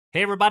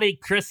Hey everybody,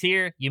 Chris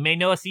here. You may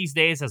know us these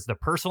days as the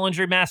Personal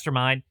Injury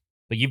Mastermind,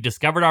 but you've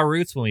discovered our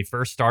roots when we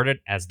first started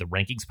as the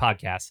Rankings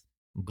Podcast.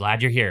 I'm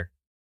glad you're here.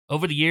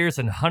 Over the years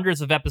and hundreds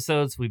of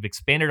episodes, we've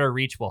expanded our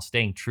reach while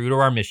staying true to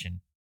our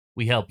mission.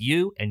 We help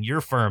you and your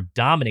firm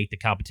dominate the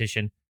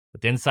competition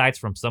with insights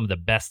from some of the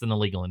best in the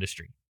legal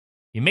industry.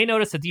 You may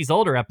notice that these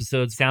older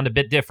episodes sound a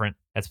bit different.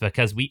 That's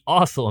because we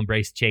also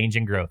embrace change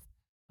and growth.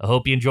 I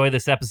hope you enjoy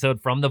this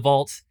episode from the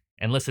vaults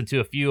and listen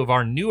to a few of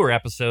our newer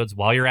episodes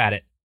while you're at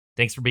it.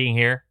 Thanks for being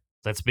here.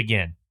 Let's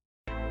begin.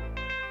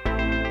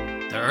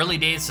 The early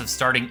days of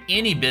starting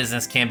any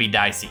business can be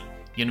dicey.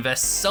 You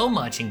invest so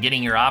much in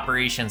getting your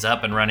operations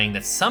up and running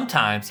that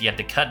sometimes you have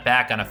to cut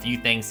back on a few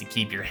things to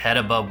keep your head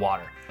above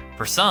water.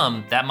 For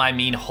some, that might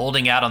mean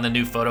holding out on the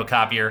new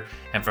photocopier,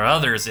 and for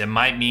others, it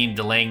might mean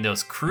delaying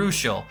those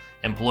crucial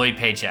employee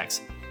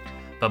paychecks.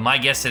 But my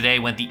guest today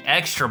went the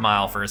extra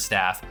mile for his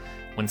staff.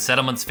 When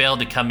settlements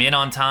failed to come in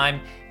on time,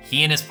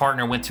 he and his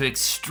partner went to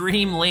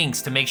extreme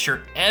lengths to make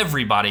sure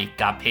everybody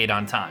got paid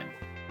on time.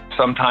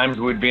 Sometimes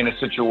we'd be in a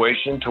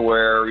situation to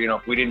where,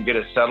 if we didn't get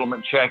a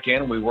settlement check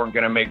in, we weren't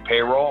going to make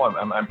payroll.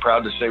 I'm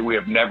proud to say we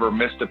have never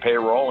missed a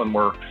payroll, and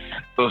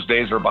those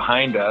days are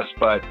behind us.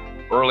 But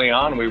early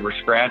on, we were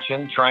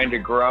scratching, trying to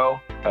grow.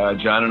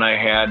 John and I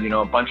had,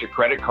 a bunch of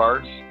credit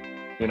cards,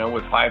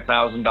 with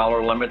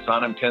 $5,000 limits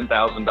on them,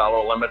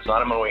 $10,000 limits on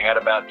them, and we had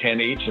about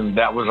 10 each, and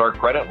that was our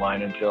credit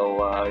line until,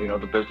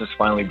 the business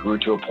finally grew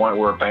to a point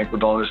where a bank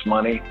would loan us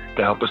money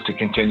to help us to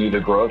continue the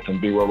growth and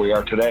be where we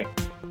are today.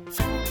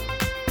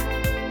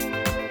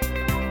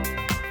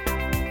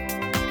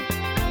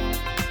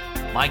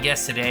 My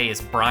guest today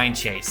is Brian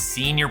Chase,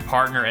 Senior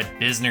Partner at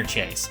Bisner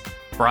Chase.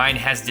 Brian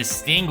has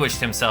distinguished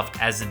himself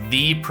as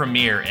the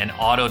premier in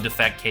auto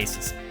defect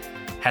cases,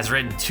 has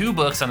written 2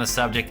 books on the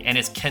subject, and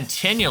is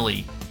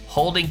continually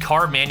holding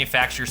car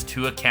manufacturers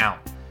to account.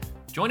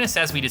 Join us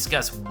as we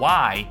discuss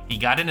why he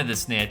got into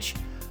this niche,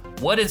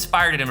 what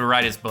inspired him to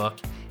write his book,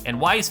 and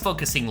why he's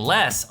focusing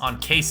less on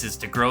cases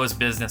to grow his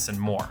business and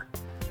more.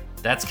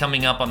 That's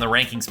coming up on the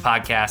Rankings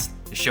Podcast,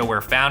 the show where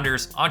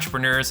founders,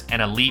 entrepreneurs,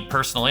 and elite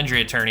personal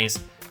injury attorneys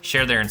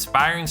share their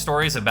inspiring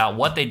stories about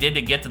what they did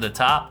to get to the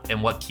top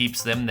and what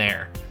keeps them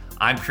there.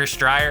 I'm Chris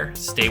Dreyer.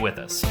 Stay with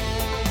us.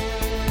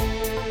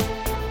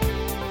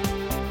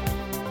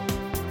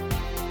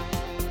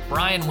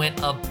 Brian went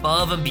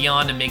above and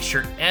beyond to make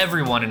sure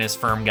everyone in his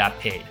firm got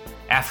paid.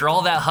 After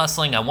all that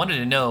hustling, I wanted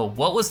to know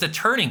what was the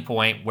turning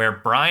point where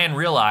Brian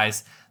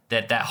realized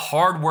that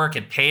hard work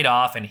had paid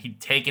off and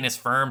he'd taken his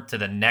firm to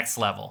the next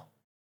level.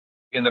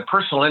 In the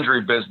personal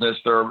injury business,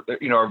 there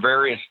are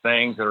various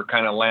things that are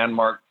kind of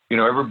landmark.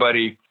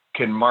 Everybody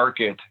can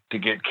market to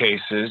get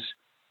cases,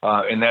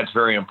 and that's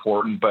very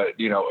important. But,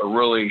 a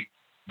really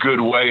good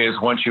way is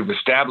once you've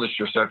established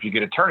yourself, you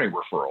get attorney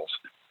referrals.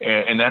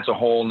 And that's a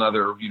whole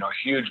nother,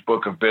 huge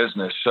book of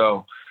business.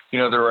 So,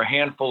 there are a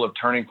handful of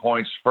turning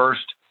points.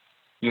 First,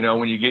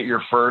 when you get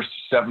your first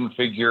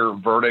 7-figure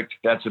verdict,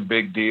 that's a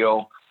big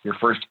deal. Your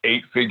first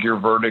 8-figure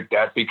verdict,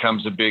 that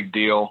becomes a big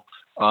deal.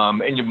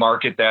 And you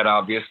market that,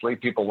 obviously.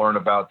 People learn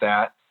about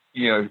that.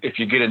 If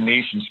you get a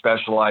niche and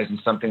specialize in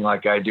something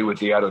like I do with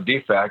the auto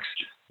defects,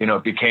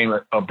 it became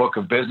a book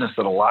of business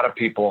that a lot of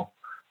people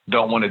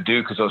don't want to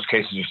do because those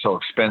cases are so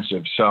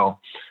expensive. So,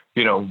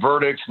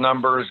 verdicts,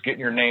 numbers, getting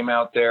your name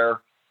out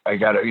there. I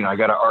got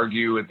to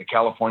argue with the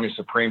California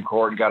Supreme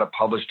Court, got a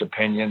published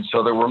opinion.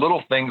 So there were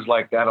little things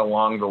like that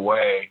along the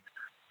way,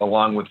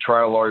 along with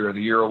Trial Lawyer of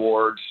the Year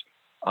awards,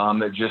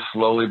 that just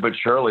slowly but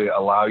surely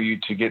allow you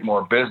to get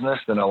more business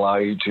and allow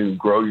you to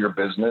grow your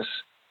business.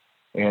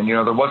 And,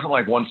 there wasn't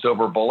like one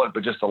silver bullet,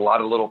 but just a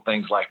lot of little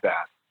things like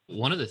that.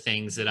 One of the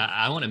things that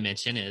I want to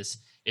mention is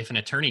if an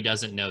attorney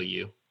doesn't know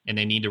you and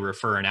they need to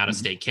refer an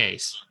out-of-state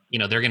case,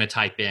 they're going to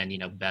type in,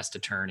 best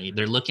attorney.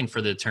 They're looking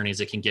for the attorneys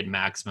that can get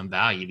maximum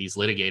value, these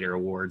litigator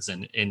awards.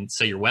 And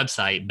so your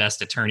website,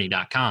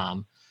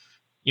 bestattorney.com,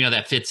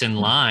 that fits in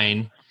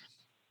line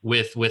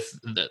with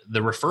the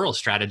referral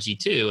strategy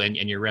too, and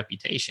your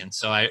reputation.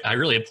 So I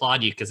really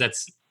applaud you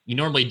because you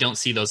normally don't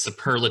see those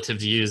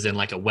superlatives used in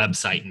like a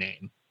website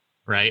name,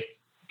 right?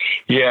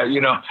 Yeah,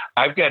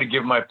 I've got to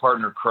give my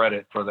partner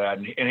credit for that.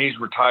 And he's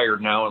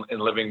retired now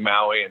and living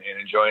Maui and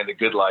enjoying the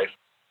good life.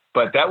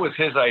 But that was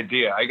his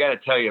idea. I got to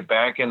tell you,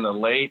 back in the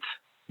late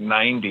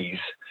 90s,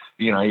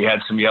 you had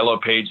some yellow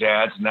page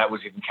ads, and that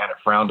was even kind of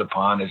frowned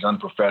upon as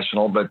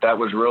unprofessional. But that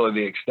was really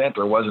the extent.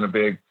 There wasn't a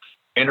big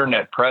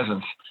internet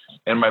presence.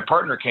 And my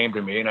partner came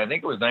to me, and I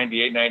think it was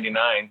 98,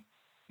 99,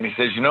 and he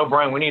says,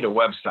 Brian, we need a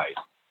website.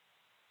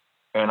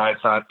 And I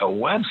thought, a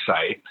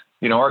website?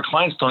 Our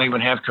clients don't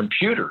even have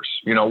computers.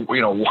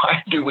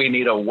 Why do we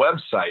need a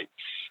website?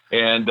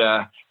 And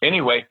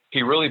anyway,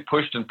 he really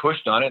pushed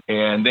on it.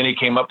 And then he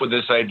came up with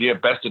this idea,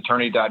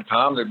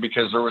 bestattorney.com,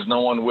 because there was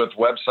no one with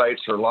websites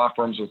or law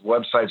firms with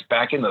websites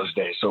back in those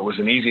days. So it was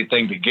an easy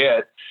thing to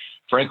get.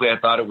 Frankly, I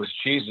thought it was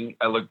cheesy.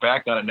 I look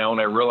back on it now and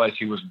I realize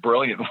he was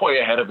brilliant, way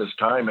ahead of his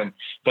time. And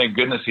thank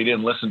goodness he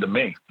didn't listen to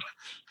me.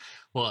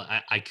 Well,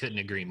 I couldn't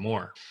agree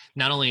more.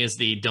 Not only is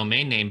the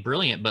domain name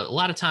brilliant, but a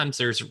lot of times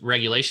there's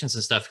regulations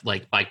and stuff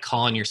like by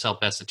calling yourself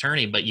best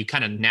attorney, but you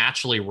kind of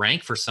naturally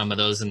rank for some of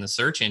those in the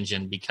search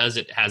engine because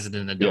it has it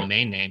in the Yeah.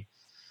 domain name.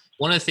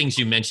 One of the things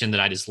you mentioned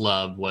that I just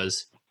loved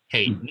was,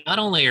 hey, not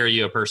only are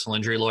you a personal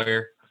injury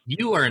lawyer,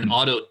 you are an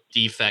auto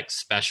defect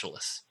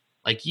specialist.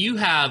 Like you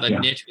have a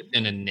niche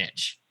within a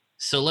niche.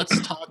 So let's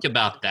talk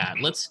about that.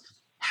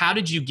 How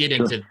did you get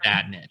into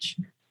that niche?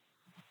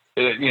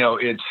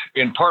 It's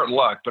in part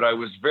luck, but I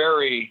was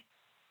very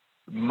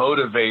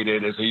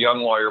motivated as a young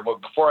lawyer.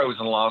 But before I was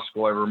in law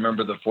school, I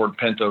remember the Ford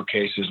Pinto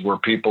cases where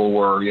people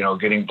were,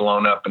 getting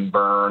blown up and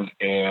burned.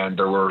 And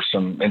there were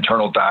some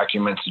internal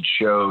documents that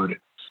showed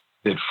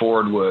that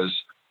Ford was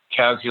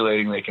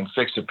calculating they can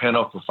fix a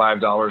Pinto for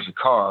 $5 a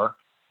car.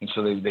 And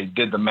so they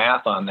did the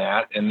math on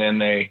that. And then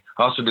they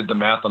also did the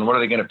math on what are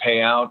they going to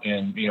pay out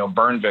and,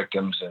 burn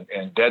victims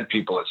and dead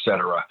people, et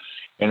cetera.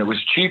 And it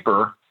was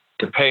cheaper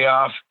to pay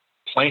off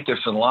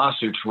plaintiffs in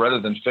lawsuits rather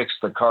than fix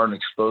the car and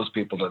expose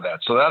people to that.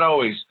 So that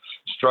always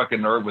struck a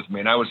nerve with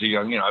me. And I was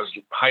I was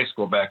in high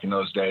school back in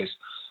those days.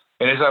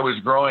 And as I was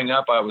growing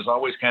up, I was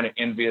always kind of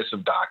envious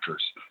of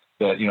doctors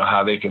that,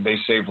 how they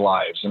save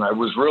lives. And I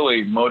was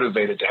really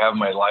motivated to have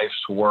my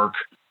life's work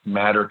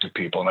matter to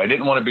people. And I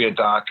didn't want to be a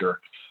doctor,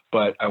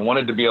 but I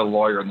wanted to be a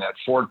lawyer. And that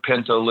Ford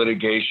Pinto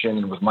litigation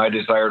and with my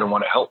desire to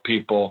want to help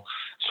people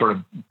sort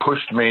of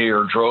pushed me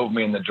or drove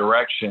me in the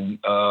direction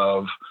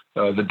of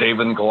the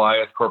David and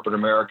Goliath, corporate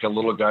America,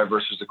 little guy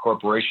versus the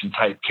corporation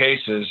type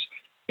cases.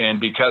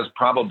 And because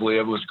probably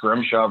it was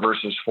Grimshaw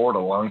versus Ford a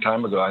long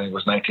time ago, I think it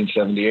was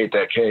 1978,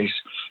 that case,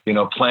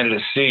 planted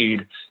a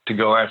seed to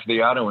go after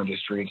the auto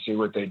industry and see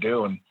what they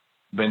do. And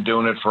been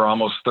doing it for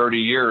almost 30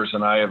 years.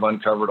 And I have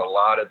uncovered a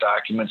lot of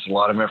documents, a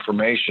lot of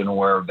information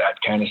where that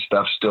kind of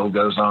stuff still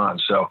goes on.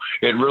 So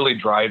it really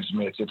drives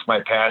me. It's my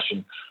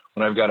passion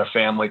when I've got a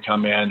family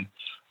come in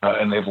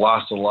and they've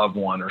lost a loved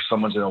one or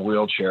someone's in a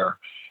wheelchair.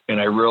 And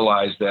I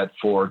realize that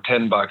for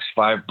 $10,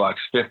 $5,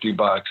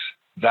 $50,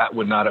 that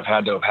would not have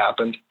had to have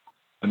happened.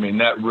 I mean,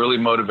 that really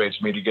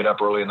motivates me to get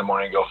up early in the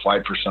morning and go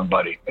fight for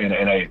somebody. And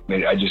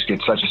I just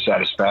get such a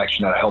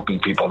satisfaction out of helping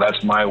people.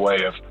 That's my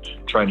way of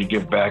trying to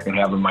give back and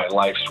having my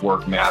life's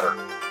work matter.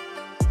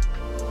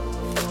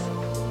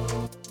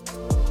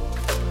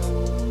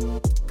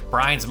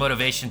 Brian's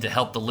motivation to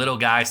help the little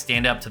guy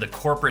stand up to the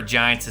corporate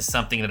giants is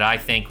something that I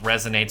think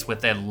resonates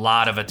with a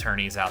lot of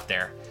attorneys out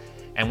there.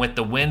 And with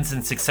the wins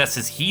and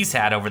successes he's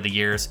had over the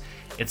years,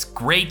 it's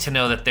great to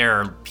know that there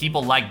are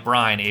people like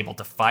Brian able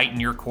to fight in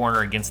your corner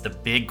against the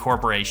big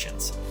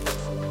corporations.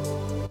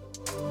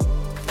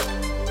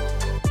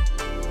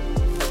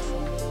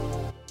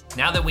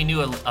 Now that we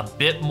knew a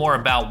bit more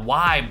about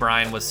why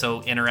Brian was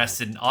so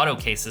interested in auto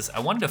cases, I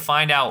wanted to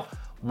find out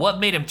what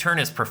made him turn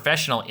his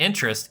professional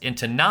interest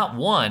into not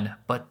one,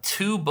 but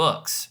 2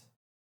 books.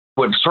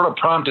 What sort of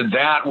prompted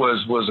that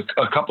was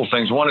a couple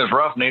things. One is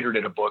Ralph Nader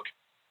did a book,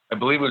 I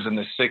believe it was in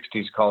the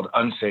 60s, called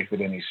Unsafe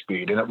at Any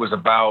Speed. And it was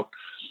about,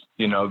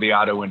 the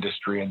auto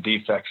industry and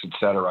defects, et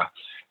cetera.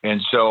 And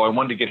so I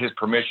wanted to get his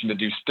permission to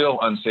do Still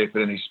Unsafe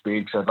at Any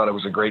Speed because I thought it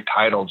was a great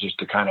title just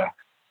to kind of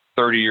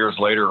 30 years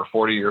later or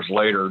 40 years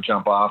later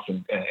jump off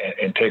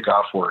and take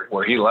off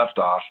where he left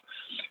off.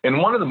 And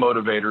one of the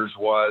motivators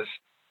was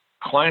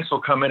clients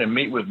will come in and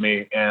meet with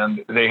me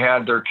and they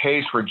had their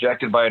case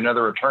rejected by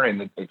another attorney and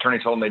the attorney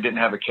told them they didn't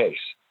have a case.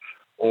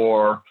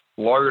 Or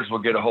lawyers will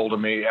get a hold of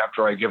me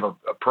after I give a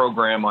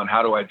program on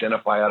how to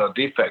identify auto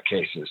defect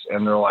cases.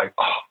 And they're like,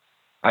 oh,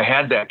 I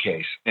had that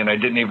case and I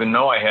didn't even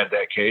know I had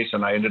that case.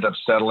 And I ended up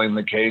settling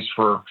the case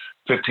for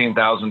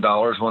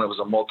 $15,000 when it was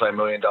a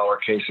multi-million-dollar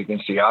case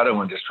against the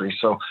auto industry.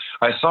 So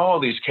I saw all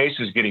these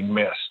cases getting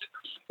missed.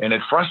 And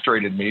it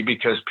frustrated me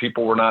because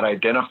people were not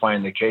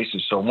identifying the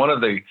cases. So one of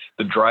the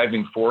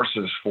driving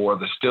forces for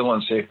the Still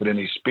Unsafe at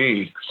Any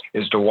Speed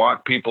is to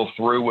walk people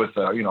through with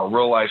a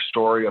real life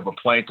story of a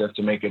plaintiff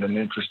to make it an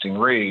interesting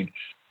read,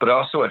 but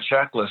also a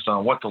checklist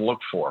on what to look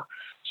for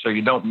so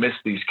you don't miss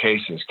these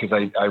cases.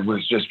 Because I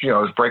was just, it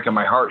was breaking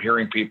my heart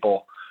hearing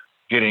people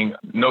getting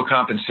no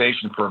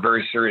compensation for a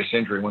very serious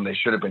injury when they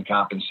should have been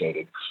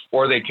compensated.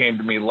 Or they came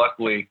to me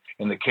luckily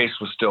and the case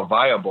was still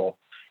viable,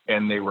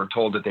 and they were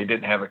told that they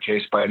didn't have a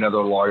case by another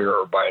lawyer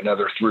or by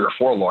another 3 or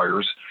 4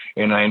 lawyers,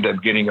 and I ended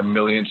up getting them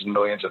millions and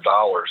millions of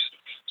dollars.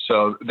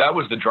 So that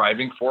was the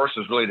driving force,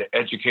 was really to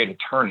educate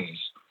attorneys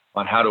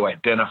on how to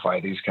identify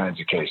these kinds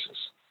of cases.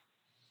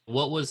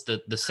 What was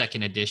the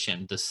second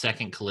edition, the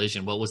second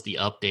collision? What was the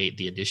update,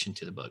 the addition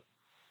to the book?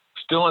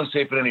 Still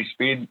Unsafe at Any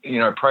Speed,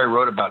 I probably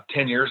wrote about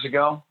 10 years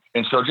ago.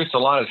 And so just a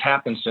lot has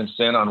happened since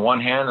then on one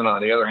hand, and on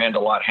the other hand, a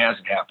lot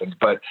hasn't happened.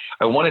 But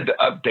I wanted to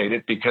update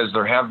it because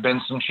there have been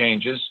some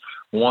changes.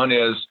 One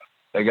is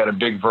I got a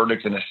big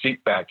verdict in a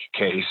seat back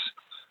case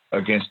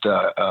against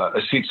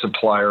a seat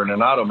supplier and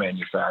an auto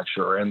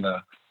manufacturer, and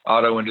the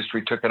auto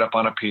industry took it up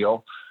on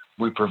appeal.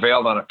 We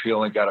prevailed on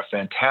appeal and got a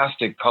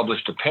fantastic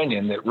published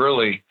opinion that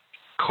really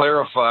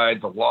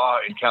clarified the law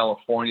in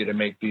California to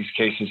make these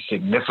cases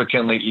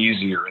significantly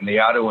easier, and the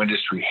auto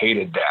industry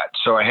hated that.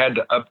 So I had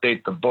to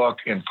update the book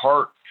in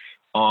part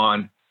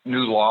on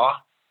new law.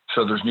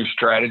 So there's new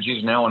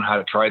strategies now on how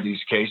to try these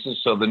cases.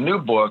 So the new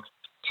book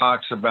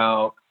talks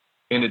about,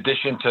 in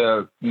addition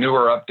to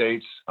newer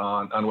updates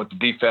on what the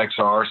defects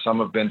are, some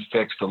have been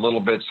fixed a little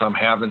bit, some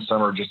haven't,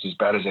 some are just as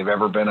bad as they've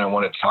ever been. I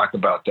want to talk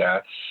about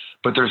that.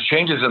 But there's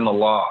changes in the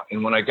law.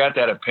 And when I got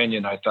that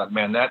opinion, I thought,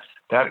 man, that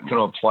can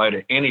apply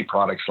to any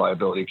products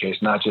liability case,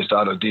 not just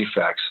auto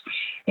defects.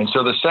 And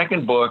so the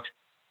second book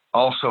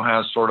also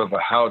has sort of a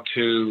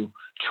how-to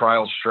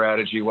trial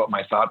strategy, what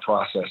my thought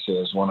process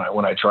is when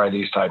I try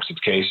these types of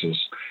cases.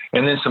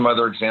 And then some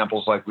other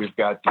examples, like we've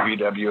got the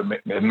VW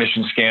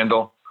emission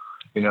scandal,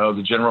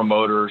 the General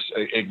Motors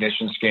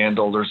ignition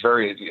scandal. There's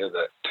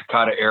the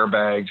Takata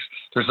airbags.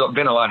 There's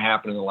been a lot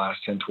happening in the last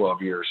 10,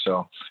 12 years.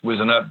 So it was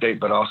an update,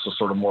 but also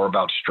sort of more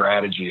about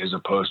strategy as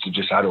opposed to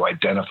just how to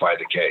identify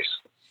the case.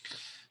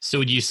 So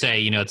would you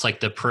say, it's like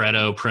the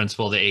Pareto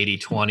principle, the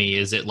 80-20,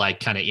 is it like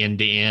kind of end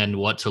to end,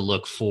 what to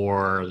look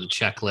for, the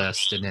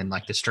checklist, and then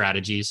like the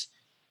strategies?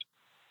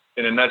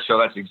 In a nutshell,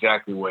 that's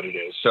exactly what it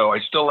is. So I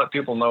still let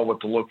people know what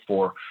to look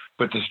for,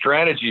 but the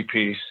strategy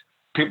piece,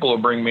 people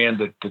will bring me in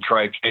to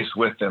try a case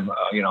with them,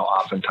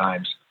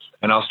 oftentimes.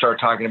 And I'll start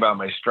talking about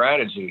my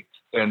strategy.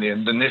 And the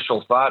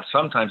initial thought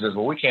sometimes is,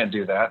 well, we can't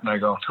do that. And I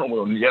go, oh,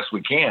 well, yes,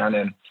 we can.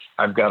 And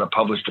I've got a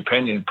published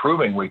opinion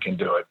proving we can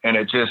do it. And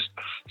it just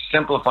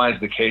simplifies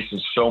the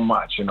cases so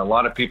much. And a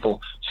lot of people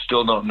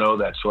still don't know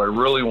that. So I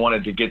really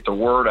wanted to get the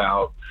word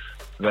out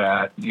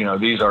that,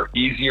 these are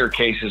easier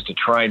cases to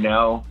try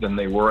now than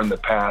they were in the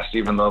past,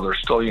 even though they're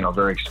still,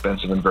 very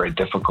expensive and very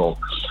difficult.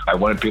 I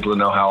wanted people to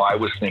know how I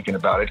was thinking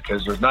about it,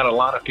 because there's not a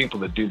lot of people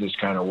that do this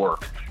kind of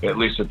work, at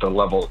least at the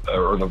level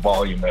or the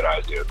volume that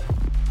I do.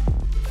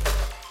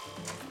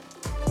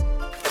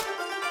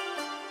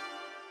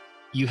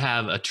 You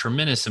have a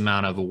tremendous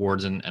amount of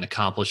awards and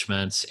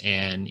accomplishments,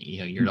 and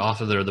you're the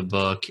author of the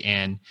book,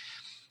 and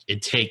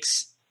it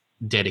takes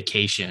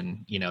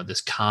dedication, this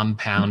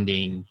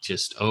compounding,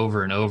 just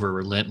over and over,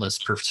 relentless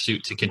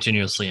pursuit to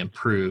continuously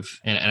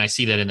improve. And I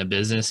see that in the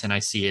business, and I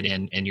see it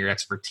in your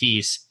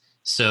expertise.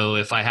 So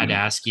if I had to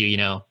ask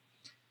you,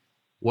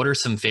 what are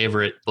some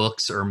favorite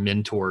books or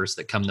mentors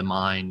that come to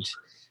mind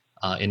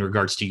in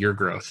regards to your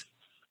growth?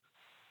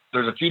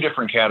 There's a few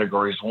different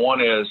categories.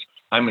 One is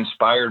I'm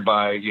inspired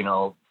by,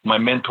 my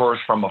mentors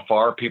from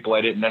afar, people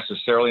I didn't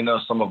necessarily know.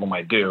 Some of them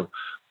I do,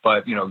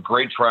 but,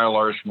 great trial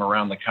lawyers from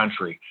around the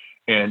country.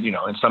 And,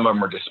 and some of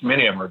them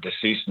many of them are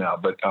deceased now,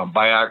 but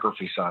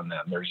biographies on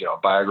them. There's, a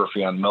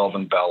biography on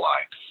Melvin Belli.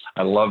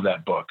 I love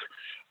that book.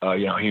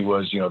 He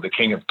was, the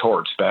king of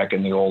torts back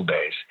in the old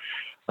days.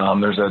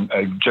 There's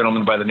a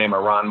gentleman by the name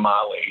of Ron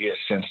Motley. He is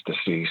since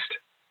deceased.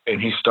 And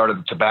he started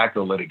the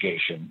tobacco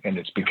litigation, and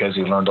it's because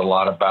he learned a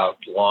lot about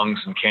lungs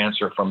and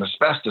cancer from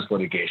asbestos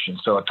litigation.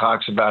 So it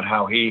talks about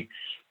how he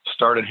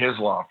started his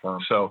law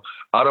firm. So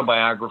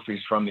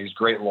autobiographies from these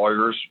great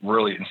lawyers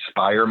really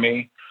inspire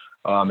me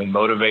and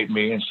motivate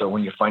me. And so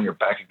when you find your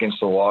back against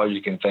the wall,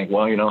 you can think,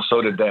 well,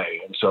 so did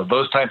they. And so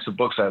those types of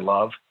books I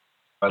love.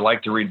 I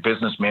like to read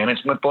business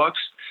management books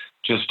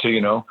just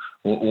to,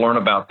 learn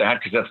about that,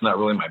 because that's not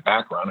really my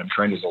background. I'm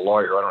trained as a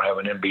lawyer. I don't have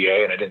an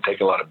MBA, and I didn't take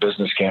a lot of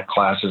business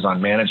classes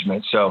on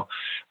management. So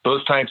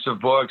those types of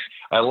books,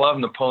 I love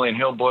Napoleon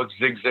Hill books,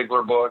 Zig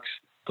Ziglar books,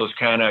 those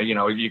kind of,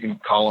 you can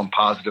call them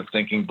positive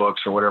thinking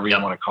books or whatever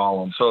you want to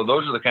call them. So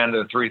those are the kind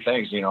of the three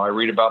things, I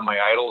read about my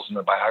idols and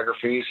the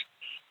biographies,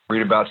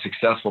 read about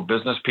successful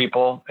business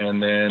people,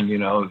 and then,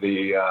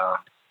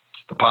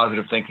 the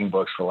positive thinking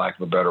books, for lack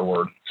of a better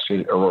word,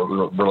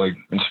 really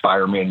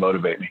inspire me and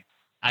motivate me.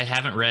 I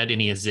haven't read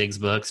any of Zig's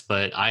books,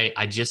 but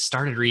I just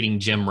started reading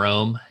Jim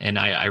Rome, and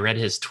I read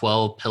his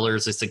 12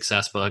 Pillars of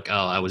Success book.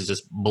 Oh, I was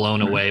just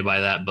blown away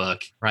by that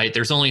book, right?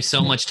 There's only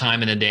so much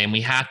time in a day, and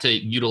we have to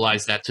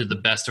utilize that to the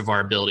best of our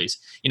abilities.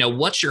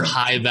 What's your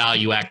high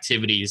value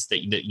activities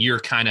that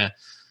you're kind of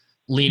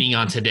leaning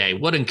on today?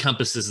 What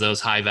encompasses those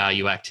high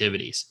value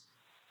activities?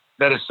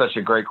 That is such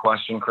a great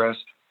question, Chris.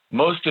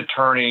 Most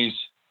attorneys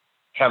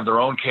have their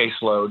own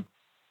caseload,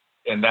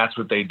 and that's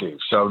what they do.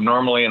 So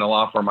normally in a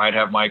law firm, I'd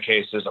have my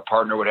cases, a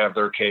partner would have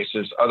their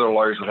cases, other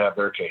lawyers would have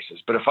their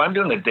cases. But if I'm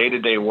doing the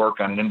day-to-day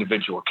work on an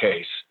individual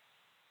case,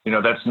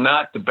 that's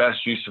not the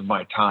best use of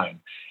my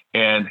time.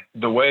 And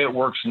the way it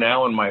works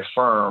now in my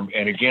firm,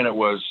 and again, it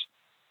was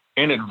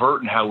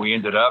inadvertent how we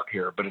ended up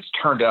here, but it's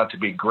turned out to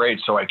be great,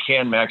 so I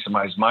can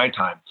maximize my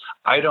time.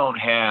 I don't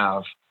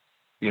have,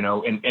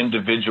 an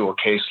individual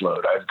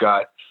caseload. I've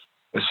got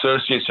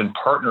associates and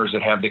partners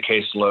that have the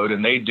caseload,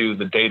 and they do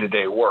the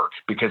day-to-day work,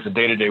 because the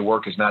day-to-day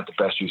work is not the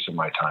best use of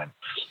my time.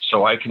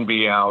 So I can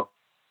be out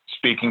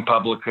speaking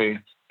publicly,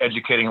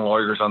 educating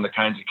lawyers on the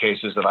kinds of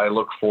cases that I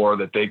look for,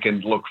 that they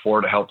can look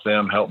for to help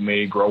them, help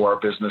me grow our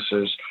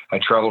businesses. I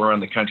travel around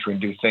the country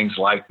and do things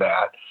like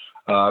that.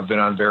 I've been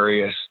on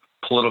various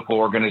political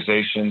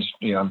organizations,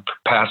 I'm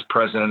past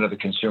president of the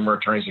Consumer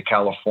Attorneys of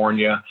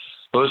California.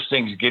 Those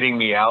things getting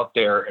me out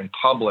there in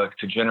public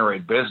to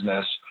generate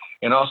business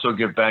and also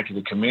give back to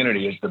the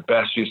community is the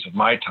best use of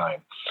my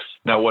time.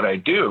 Now, what I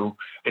do,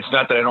 it's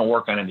not that I don't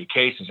work on any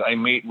cases. I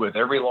meet with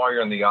every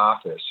lawyer in the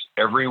office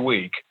every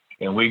week,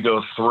 and we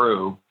go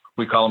through,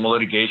 we call them a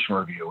litigation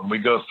review, and we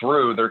go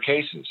through their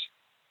cases,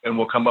 and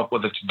we'll come up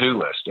with a to-do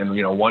list. And,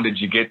 when did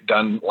you get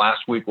done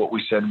last week, what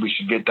we said we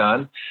should get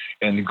done?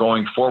 And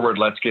going forward,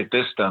 let's get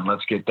this done.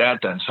 Let's get that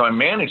done. So I'm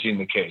managing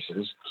the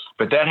cases,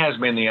 but that has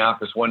me in the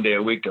office 1 day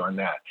a week doing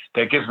that.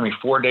 That gives me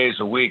 4 days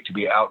a week to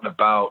be out and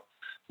about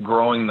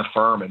growing the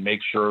firm and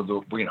make sure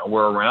that,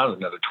 we're around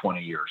another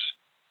 20 years.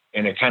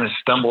 And it kind of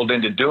stumbled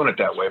into doing it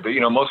that way. But,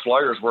 most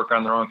lawyers work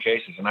on their own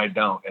cases and I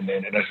don't. And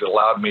it has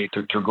allowed me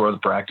to grow the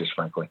practice,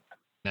 frankly.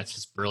 That's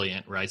just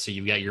brilliant, right? So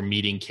you've got your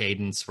meeting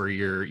cadence where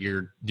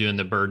you're doing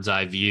the bird's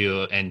eye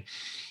view, and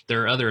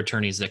there are other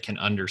attorneys that can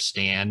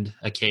understand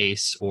a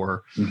case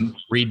or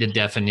read the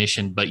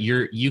definition, but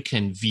you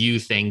can view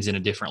things in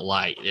a different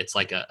light. It's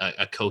like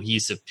a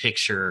cohesive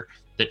picture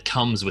that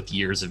comes with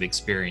years of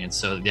experience.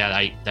 So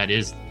that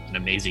is an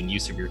amazing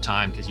use of your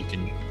time, because you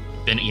can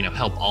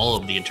help all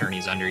of the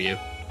attorneys under you.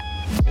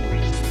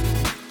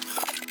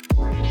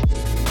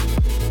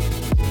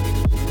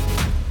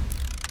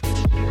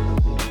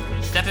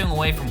 Stepping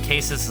away from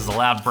cases has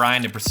allowed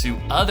Brian to pursue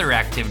other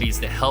activities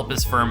that help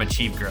his firm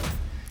achieve growth.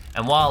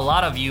 And while a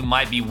lot of you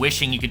might be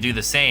wishing you could do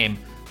the same,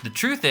 the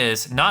truth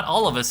is not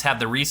all of us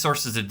have the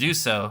resources to do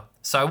so.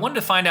 So I wanted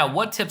to find out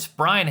what tips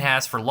Brian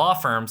has for law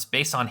firms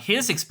based on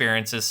his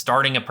experiences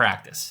starting a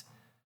practice.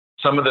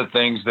 Some of the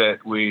things that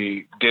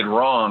we did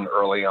wrong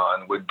early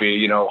on would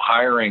be,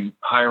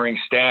 hiring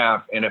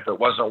staff. And if it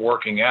wasn't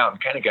working out,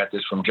 and kind of got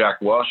this from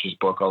Jack Welch's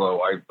book,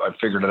 although I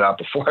figured it out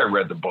before I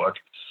read the book.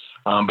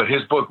 But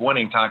his book,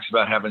 Winning, talks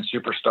about having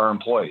superstar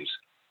employees.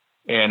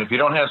 And if you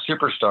don't have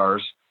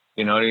superstars,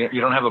 you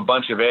don't have a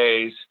bunch of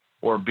A's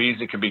or B's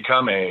that can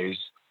become A's,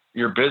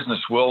 your business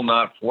will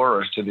not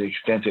flourish to the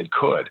extent it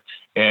could.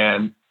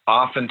 And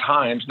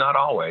oftentimes, not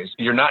always,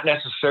 you're not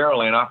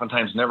necessarily and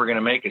oftentimes never going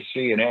to make a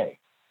C and A.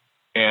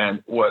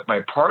 And what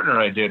my partner and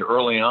I did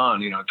early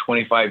on,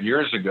 25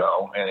 years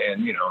ago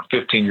and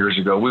 15 years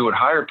ago, we would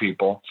hire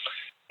people.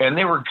 And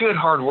they were good,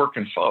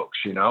 hardworking folks,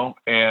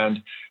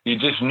 and you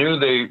just knew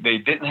they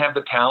didn't have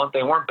the talent.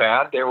 They weren't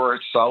bad. They were a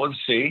solid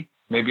C,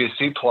 maybe a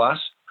C plus,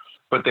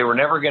 but they were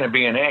never going to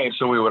be an A.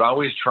 So we would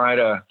always try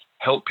to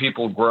help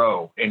people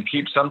grow and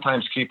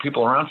sometimes keep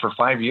people around for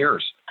 5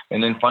 years,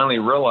 and then finally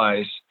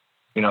realize,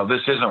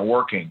 this isn't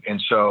working.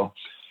 And so,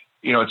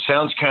 it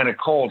sounds kind of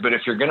cold, but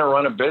if you're going to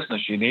run a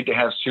business, you need to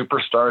have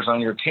superstars on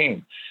your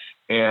team.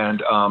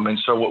 And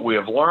so what we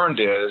have learned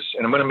is,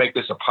 and I'm going to make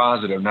this a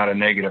positive, not a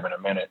negative in a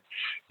minute,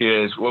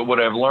 is what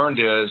I've learned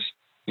is,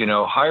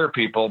 hire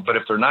people, but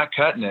if they're not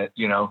cutting it,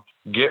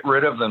 get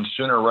rid of them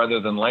sooner rather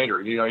than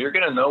later. You're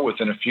going to know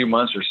within a few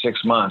months or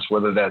 6 months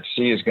whether that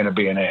C is going to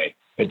be an A.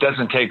 It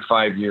doesn't take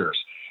 5 years.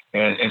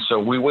 And so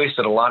we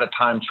wasted a lot of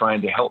time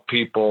trying to help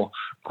people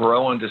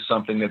grow into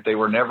something that they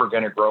were never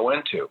going to grow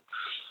into.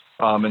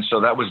 And so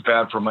that was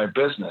bad for my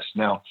business.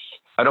 Now,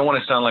 I don't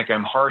want to sound like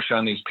I'm harsh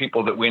on these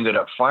people that we ended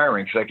up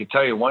firing, because I could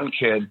tell you one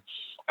kid,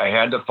 I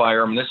had to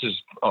fire him. This is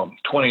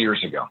 20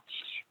 years ago.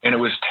 And it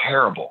was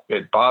terrible.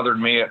 It bothered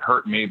me. It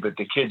hurt me. But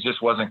the kid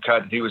just wasn't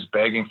cut. He was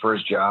begging for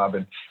his job.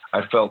 And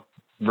I felt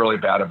really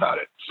bad about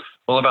it.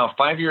 Well, about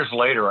 5 years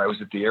later, I was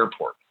at the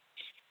airport.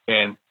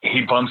 And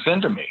he bumps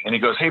into me. And he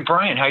goes, "Hey,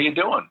 Brian, how you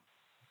doing?"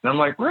 And I'm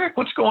like, "Rick,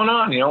 what's going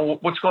on?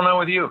 What's going on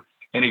with you?"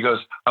 And he goes,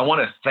 "I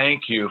want to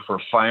thank you for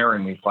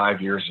firing me 5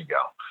 years ago.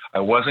 I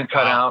wasn't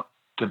cut out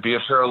to be a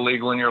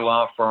paralegal in your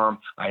law firm.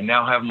 I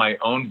now have my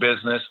own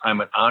business.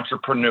 I'm an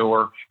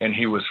entrepreneur," and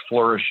he was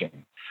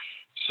flourishing.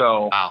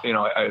 So,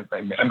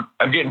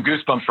 I'm getting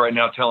goosebumps right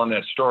now telling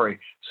that story.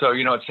 So,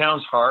 it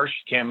sounds harsh.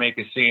 Can't make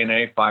a C and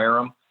A, fire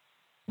them.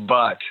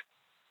 But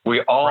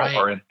we all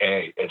are an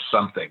A at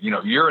something.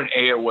 You're an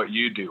A at what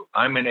you do.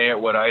 I'm an A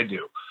at what I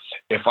do.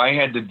 If I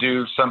had to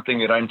do something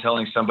that I'm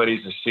telling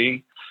somebody's a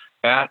C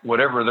at,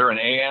 whatever they're an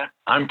A at,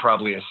 I'm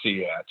probably a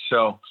C at.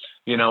 So,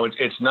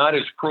 it's not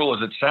as cruel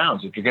as it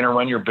sounds. If you're going to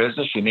run your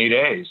business, you need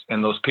A's.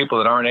 And those people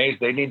that aren't A's,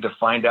 they need to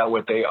find out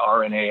what they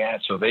are an A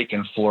at so they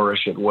can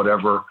flourish at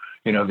whatever,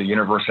 the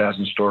universe has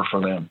in store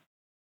for them.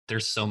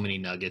 There's so many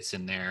nuggets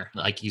in there.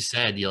 Like you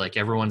said,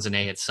 everyone's an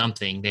A at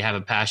something. They have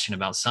a passion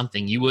about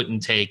something. You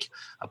wouldn't take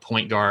a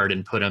point guard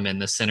and put them in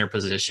the center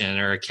position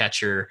or a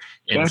catcher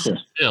in the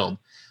field.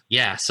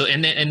 Yeah. So,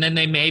 and then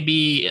they may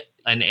be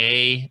an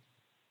A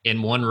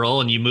in one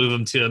role and you move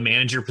them to a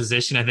manager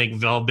position. I think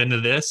we've all been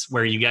to this,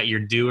 where you got your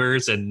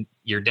doers and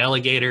your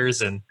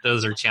delegators, and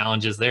those are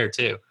challenges there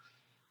too.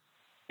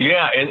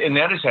 Yeah. And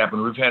that has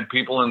happened. We've had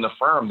people in the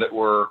firm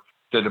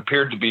that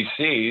appeared to be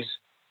C's,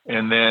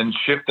 and then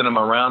shifted them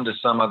around to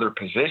some other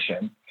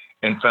position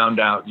and found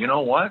out, you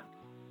know what?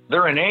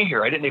 They're an A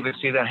here. I didn't even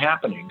see that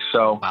happening.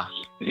 So,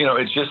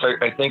 it's just,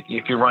 I think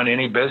if you run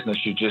any business,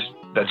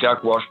 that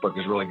Jack Welch book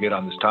is really good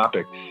on this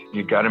topic.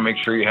 You got to make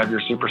sure you have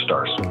your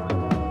superstars.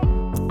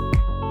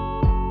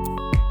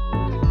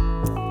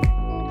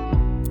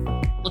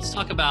 Let's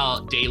talk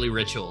about daily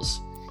rituals.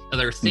 Are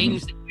there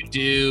things that you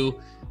do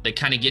that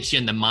kind of get you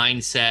in the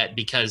mindset?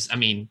 Because,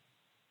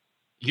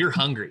 you're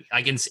hungry.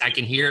 I can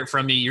hear it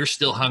from you. You're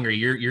still hungry.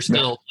 You're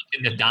still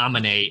looking to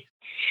dominate.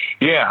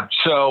 Yeah.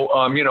 So,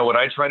 what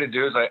I try to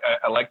do is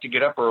I like to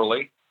get up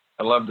early.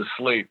 I love to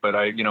sleep, but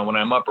when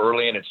I'm up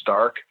early and it's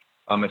dark,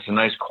 it's a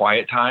nice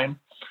quiet time.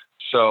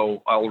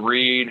 So I'll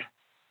read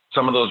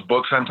some of those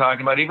books I'm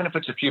talking about, even if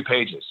it's a few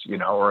pages,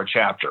 or a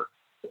chapter,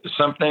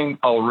 something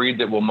I'll read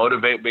that will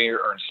motivate me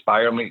or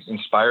inspire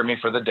me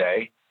for the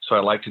day. So I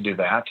like to do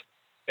that.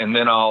 And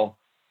then I'll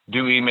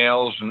do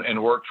emails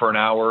and work for an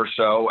hour or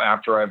so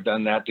after I've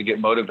done that to get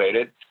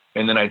motivated.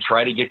 And then I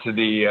try to get to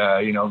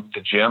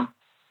the gym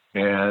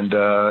and,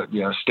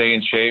 stay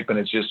in shape. And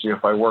it's just,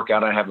 if I work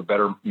out, I have a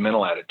better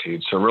mental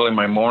attitude. So really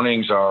my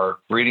mornings are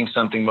reading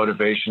something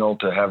motivational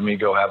to have me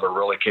go have a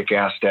really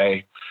kick-ass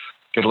day,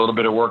 get a little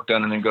bit of work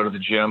done, and then go to the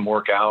gym,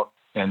 work out,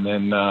 and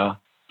then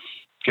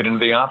get into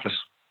the office.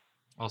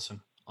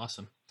 Awesome.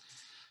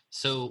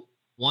 So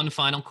one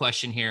final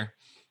question here.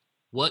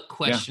 What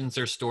questions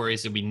or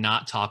stories did we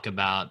not talk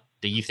about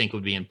that you think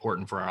would be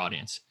important for our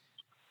audience?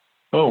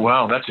 Oh,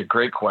 wow. That's a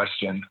great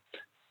question.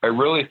 I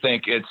really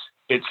think it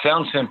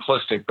sounds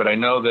simplistic, but I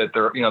know that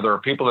there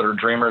are people that are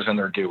dreamers and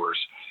they're doers.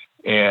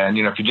 And,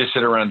 if you just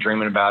sit around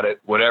dreaming about it,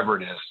 whatever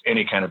it is,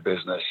 any kind of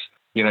business,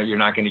 you're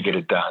not going to get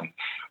it done.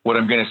 What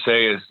I'm going to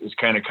say is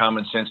kind of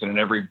common sense and in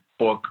every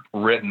book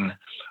written.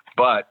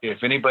 But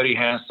if anybody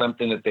has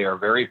something that they are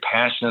very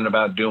passionate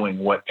about doing,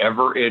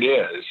 whatever it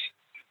is,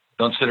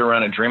 don't sit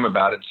around and dream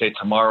about it and say,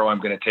 tomorrow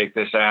I'm going to take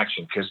this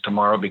action, because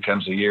tomorrow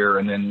becomes a year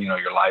and then,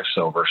 your life's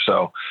over.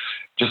 So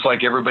just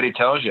like everybody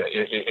tells you,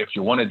 if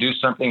you want to do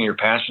something, you're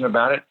passionate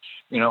about it,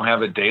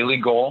 have a daily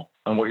goal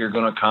on what you're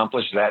going to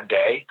accomplish that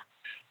day.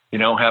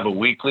 Have a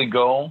weekly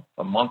goal,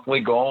 a monthly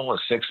goal,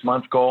 a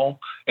 6-month goal,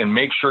 and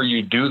make sure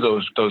you do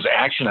those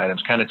action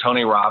items. Kind of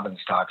Tony Robbins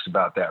talks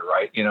about that,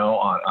 right?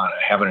 On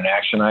having an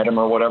action item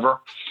or whatever.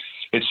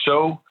 It's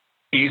so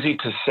easy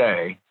to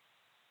say,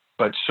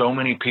 but so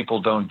many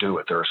people don't do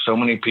it. There are so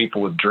many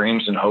people with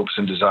dreams and hopes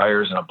and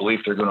desires and a belief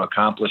they're going to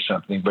accomplish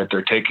something, but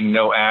they're taking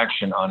no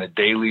action on a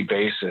daily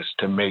basis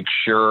to make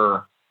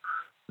sure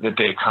that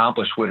they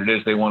accomplish what it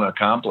is they want to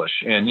accomplish.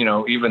 And,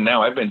 even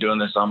now, I've been doing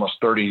this almost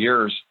 30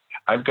 years.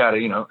 I've got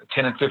 10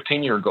 and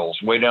 15-year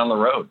goals way down the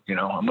road.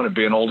 I'm going to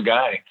be an old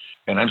guy,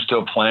 and I'm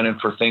still planning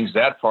for things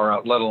that far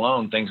out, let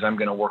alone things I'm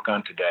going to work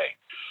on today.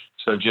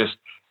 So just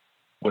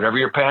whatever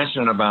you're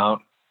passionate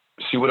about,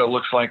 see what it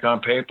looks like on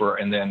paper,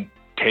 and then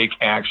take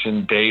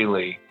action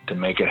daily to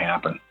make it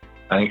happen.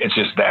 I think it's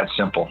just that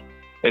simple.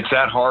 It's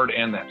that hard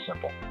and that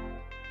simple.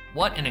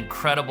 What an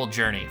incredible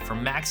journey,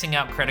 from maxing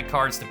out credit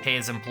cards to pay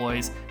his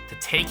employees to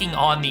taking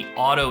on the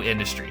auto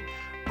industry.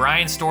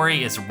 Brian's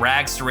story is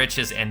rags to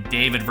riches and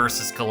David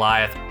versus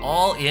Goliath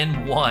all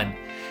in one.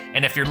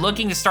 And if you're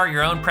looking to start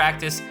your own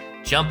practice,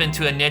 jump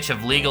into a niche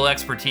of legal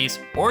expertise,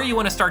 or you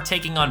want to start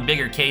taking on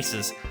bigger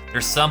cases,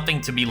 there's something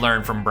to be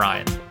learned from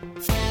Brian.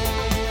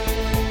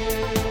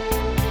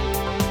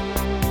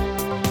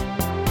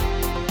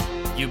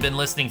 You've been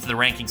listening to the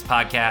Rankings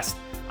Podcast.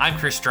 I'm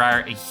Chris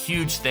Dreyer. A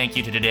huge thank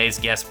you to today's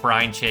guest,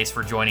 Brian Chase,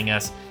 for joining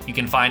us. You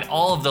can find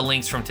all of the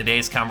links from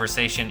today's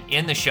conversation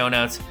in the show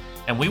notes,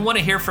 and we want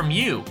to hear from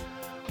you.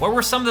 What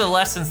were some of the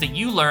lessons that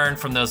you learned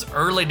from those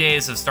early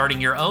days of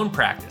starting your own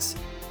practice?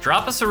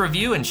 Drop us a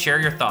review and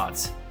share your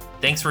thoughts.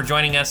 Thanks for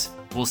joining us.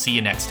 We'll see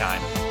you next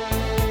time.